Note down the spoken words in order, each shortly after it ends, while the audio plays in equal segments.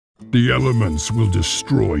The elements will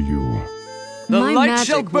destroy you. My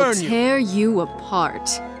magic will tear you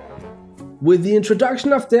apart. With the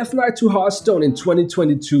introduction of Death Knight to Hearthstone in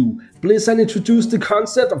 2022, Blizzard introduced the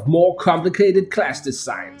concept of more complicated class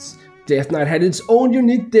designs. Death Knight had its own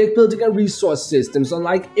unique deck building and resource systems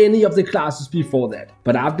unlike any of the classes before that.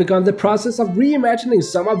 But I've begun the process of reimagining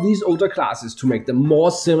some of these older classes to make them more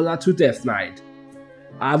similar to Death Knight.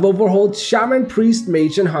 I've overhauled Shaman, Priest,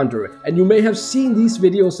 Mage and Hunter, and you may have seen these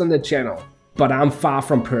videos on the channel. But I'm far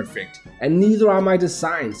from perfect, and neither are my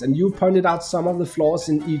designs, and you've pointed out some of the flaws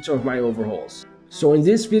in each of my overhauls. So in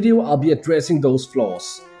this video I'll be addressing those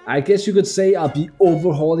flaws. I guess you could say I'll be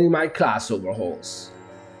overhauling my class overhauls.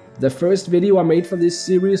 The first video I made for this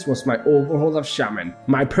series was my overhaul of Shaman,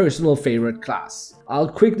 my personal favorite class. I'll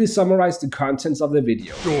quickly summarize the contents of the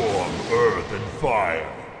video. Storm, earth and fire,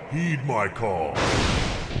 heed my call.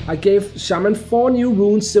 I gave Shaman 4 new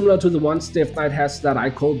runes similar to the ones Death Knight has that I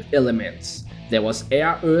called elements. There was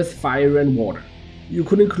air, earth, fire and water. You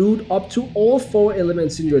could include up to all 4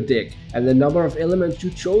 elements in your deck, and the number of elements you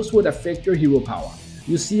chose would affect your hero power.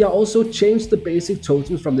 You see, I also changed the basic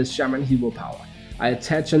totems from the Shaman hero power. I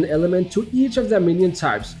attached an element to each of their minion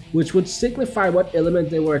types, which would signify what element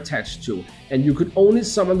they were attached to, and you could only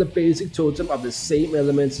summon the basic totem of the same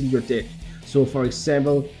elements in your deck. So for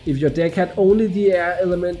example, if your deck had only the air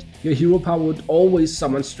element, your hero power would always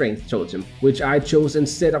summon Strength Totem, which I chose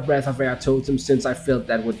instead of Wrath of Air Totem since I felt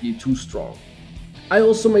that would be too strong. I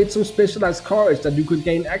also made some specialized cards that you could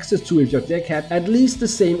gain access to if your deck had at least the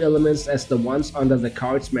same elements as the ones under the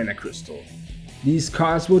card's mana crystal. These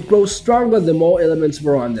cards would grow stronger the more elements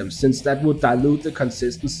were on them, since that would dilute the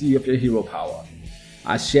consistency of your hero power.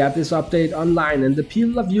 I shared this update online and the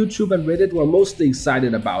people of YouTube and Reddit were mostly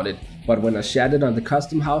excited about it, but when I shared it on the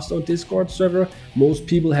custom Hearthstone Discord server, most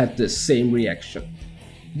people had the same reaction.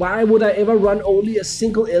 Why would I ever run only a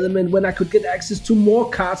single element when I could get access to more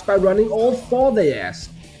cards by running all 4, they asked.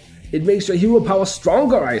 It makes your hero power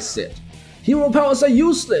stronger, I said. Hero powers are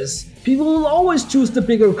useless. People will always choose the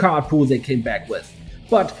bigger card pool they came back with.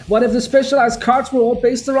 But what if the specialized cards were all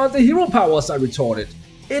based around the hero powers, I retorted.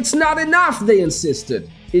 It's not enough, they insisted.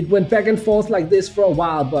 It went back and forth like this for a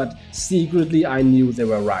while, but secretly I knew they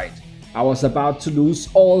were right. I was about to lose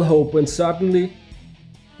all hope when suddenly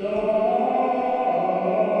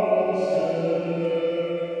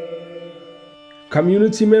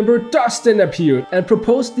community member Dustin appeared and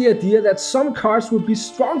proposed the idea that some cards would be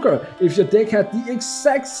stronger if your deck had the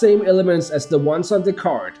exact same elements as the ones on the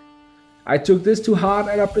card. I took this to heart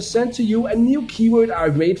and I present to you a new keyword I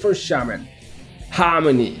made for Shaman.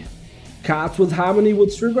 Harmony. Cards with Harmony will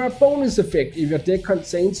trigger a bonus effect if your deck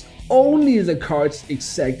contains only the card's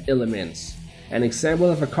exact elements. An example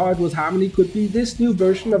of a card with Harmony could be this new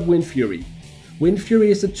version of Wind Fury. Wind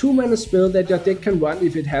Fury is a 2-mana spell that your deck can run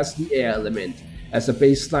if it has the air element. As a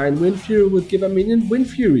baseline, Wind Fury would give a minion Wind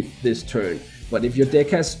Fury this turn, but if your deck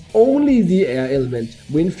has only the air element,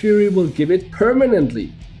 Wind Fury will give it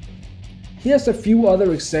permanently. Here's a few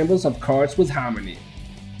other examples of cards with Harmony.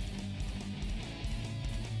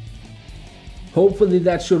 Hopefully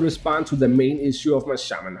that should respond to the main issue of my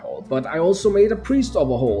Shaman haul, but I also made a Priest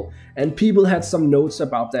Overhaul, and people had some notes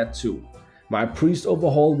about that too. My Priest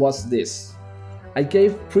Overhaul was this. I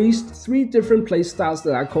gave Priest 3 different playstyles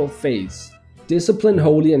that I call Faiths: Discipline,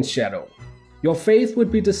 Holy and Shadow. Your Faith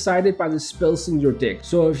would be decided by the spells in your deck,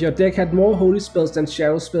 so if your deck had more Holy spells than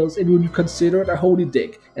Shadow spells, it would be considered a Holy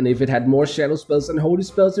deck, and if it had more Shadow spells than Holy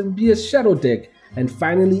spells, it would be a Shadow deck. And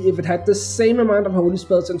finally, if it had the same amount of Holy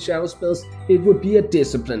spells and Shadow spells, it would be a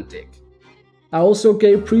Disciplined deck. I also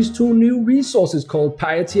gave Priest 2 new resources called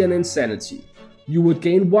Piety and Insanity. You would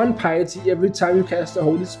gain 1 Piety every time you cast a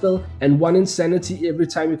Holy spell and 1 Insanity every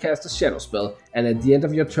time you cast a Shadow spell, and at the end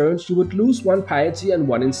of your turns you would lose 1 Piety and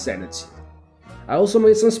 1 Insanity. I also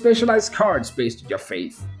made some specialized cards based on your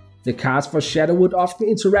Faith. The cards for Shadow would often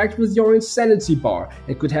interact with your Insanity bar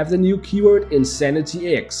and could have the new keyword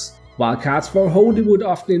Insanity X, while cards for Holy would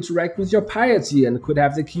often interact with your Piety and could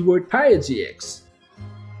have the keyword Piety X.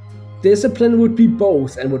 Discipline would be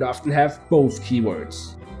both and would often have both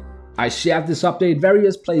keywords. I shared this update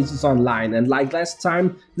various places online, and like last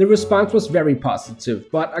time, the response was very positive,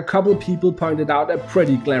 but a couple people pointed out a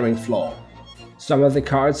pretty glaring flaw. Some of the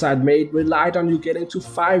cards I'd made relied on you getting to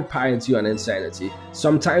 5 Piety on Insanity,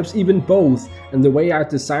 sometimes even both, and the way I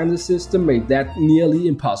designed the system made that nearly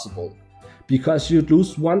impossible. Because you'd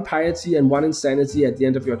lose 1 Piety and 1 Insanity at the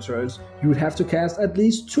end of your turns, you would have to cast at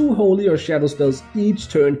least 2 Holy or Shadow spells each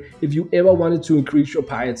turn if you ever wanted to increase your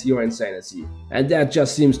Piety or Insanity, and that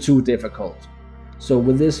just seems too difficult. So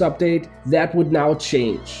with this update, that would now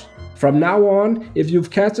change. From now on, if you've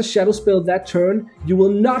cast a shadow spell that turn, you will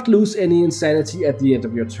not lose any insanity at the end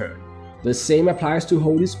of your turn. The same applies to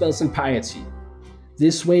holy spells and piety.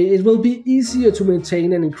 This way it will be easier to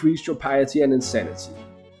maintain and increase your piety and insanity.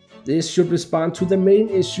 This should respond to the main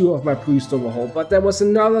issue of my priest overhaul, but there was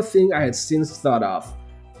another thing I had since thought of.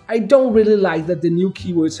 I don't really like that the new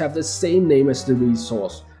keywords have the same name as the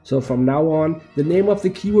resource, so from now on, the name of the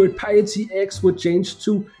keyword Piety X would change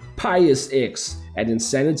to Pious X and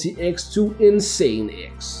Insanity X to Insane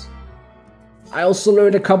X. I also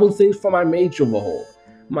learned a couple things from my Mage Overhaul.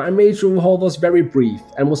 My Mage Overhaul was very brief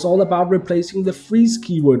and was all about replacing the freeze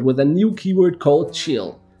keyword with a new keyword called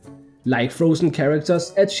chill. Like frozen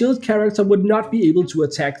characters, a chilled character would not be able to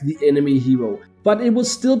attack the enemy hero, but it would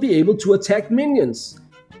still be able to attack minions.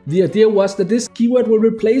 The idea was that this keyword will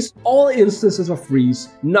replace all instances of freeze,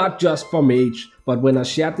 not just for Mage, but when I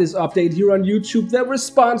shared this update here on YouTube, the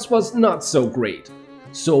response was not so great.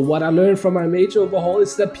 So what I learned from my Mage Overhaul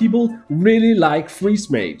is that people really like Freeze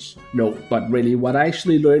Mage. No, but really what I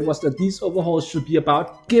actually learned was that these overhauls should be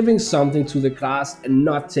about giving something to the class and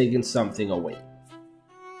not taking something away.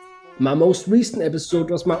 My most recent episode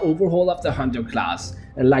was my overhaul of the Hunter class,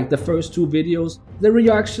 and like the first two videos, the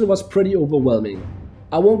reaction was pretty overwhelming.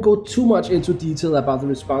 I won't go too much into detail about the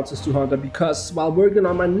responses to Hunter because while working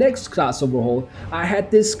on my next class overhaul, I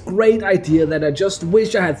had this great idea that I just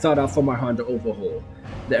wish I had thought of for my Hunter overhaul.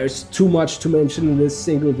 There's too much to mention in this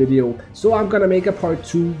single video, so I'm gonna make a part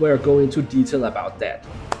 2 where I go into detail about that.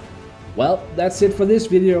 Well, that's it for this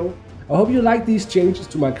video. I hope you like these changes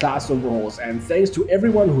to my class overhauls, and thanks to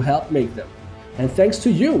everyone who helped make them. And thanks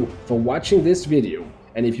to you for watching this video.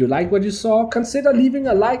 And if you like what you saw, consider leaving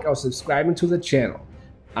a like or subscribing to the channel.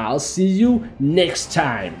 I'll see you next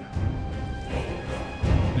time.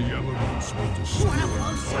 The elements will destroy. Wanna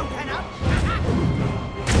blow something up?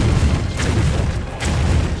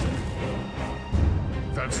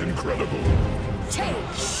 That's incredible. Take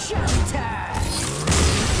shot!